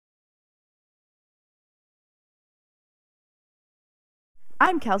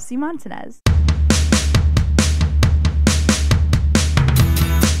I'm Kelsey Montanez.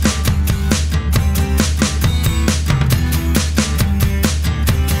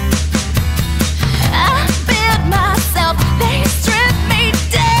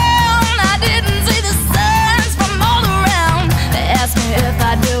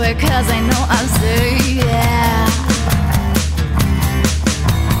 Cause I know I'll say yeah.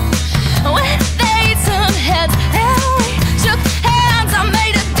 When they turned heads and we shook hands, I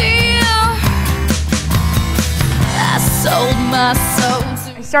made a deal. I sold my soul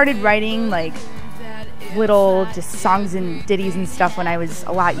to I started writing like little just songs and ditties and stuff when I was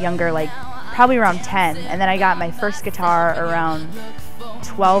a lot younger, like probably around 10, and then I got my first guitar around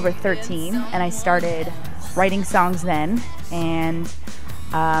 12 or 13, and I started writing songs then, and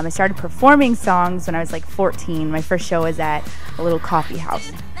I started performing songs when I was like 14. My first show was at a little coffee house.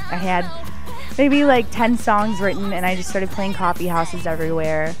 I had maybe like 10 songs written, and I just started playing coffee houses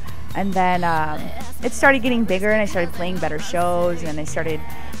everywhere. And then it started getting bigger, and I started playing better shows, and I started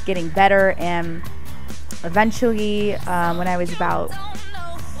getting better. And eventually, when I was about,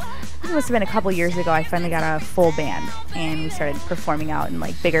 it must have been a couple years ago, I finally got a full band, and we started performing out in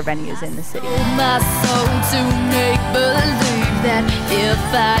like bigger venues in the city. my soul to make believe that if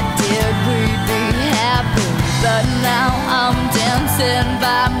I did we'd be happy, but now I'm dancing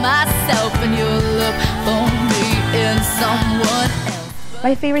by myself and you look for me in someone else.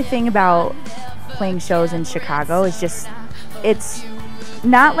 My favorite thing about playing shows in Chicago is just, it's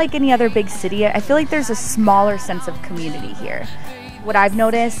not like any other big city. I feel like there's a smaller sense of community here. What I've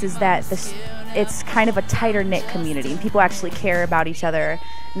noticed is that it's kind of a tighter knit community, and people actually care about each other,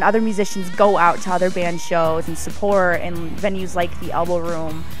 and other musicians go out to other band shows and support, and venues like the Elbow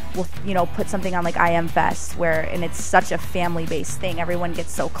Room will, you know, put something on like IM Fest, and it's such a family-based thing. Everyone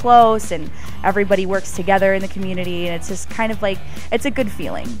gets so close and everybody works together in the community, and it's just kind of like, it's a good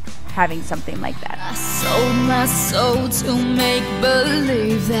feeling having something like that. I sold my soul to make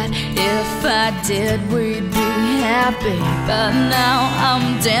believe that if I did we'd be happy, but now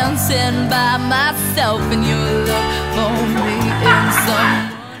I'm dancing by myself and you look for me in some.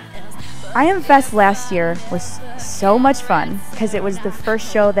 IM Fest last year was so much fun because it was the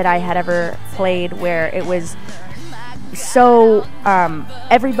first show that I had ever played where it was so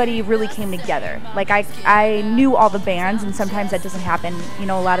everybody really came together. Like I knew all the bands, and sometimes that doesn't happen. You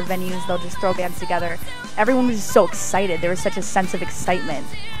know, a lot of venues, they'll just throw bands together. Everyone was just so excited. There was such a sense of excitement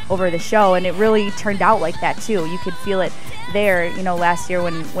over the show, and it really turned out like that too. You could feel it there. You know, last year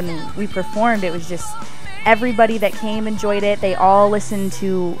when we performed, it was just everybody that came enjoyed it. They all listened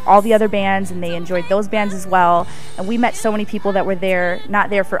to all the other bands, and they enjoyed those bands as well. And we met so many people that were there, not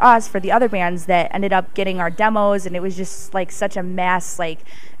there for us, for the other bands, that ended up getting our demos, and it was just like such a mass, like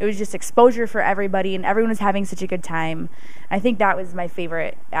it was just exposure for everybody, and everyone was having such a good time. I think that was my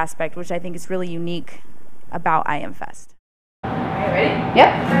favorite aspect, which I think is really unique about IM Fest. All right, ready?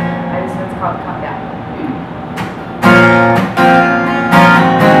 Yep. This one's called Calm Down.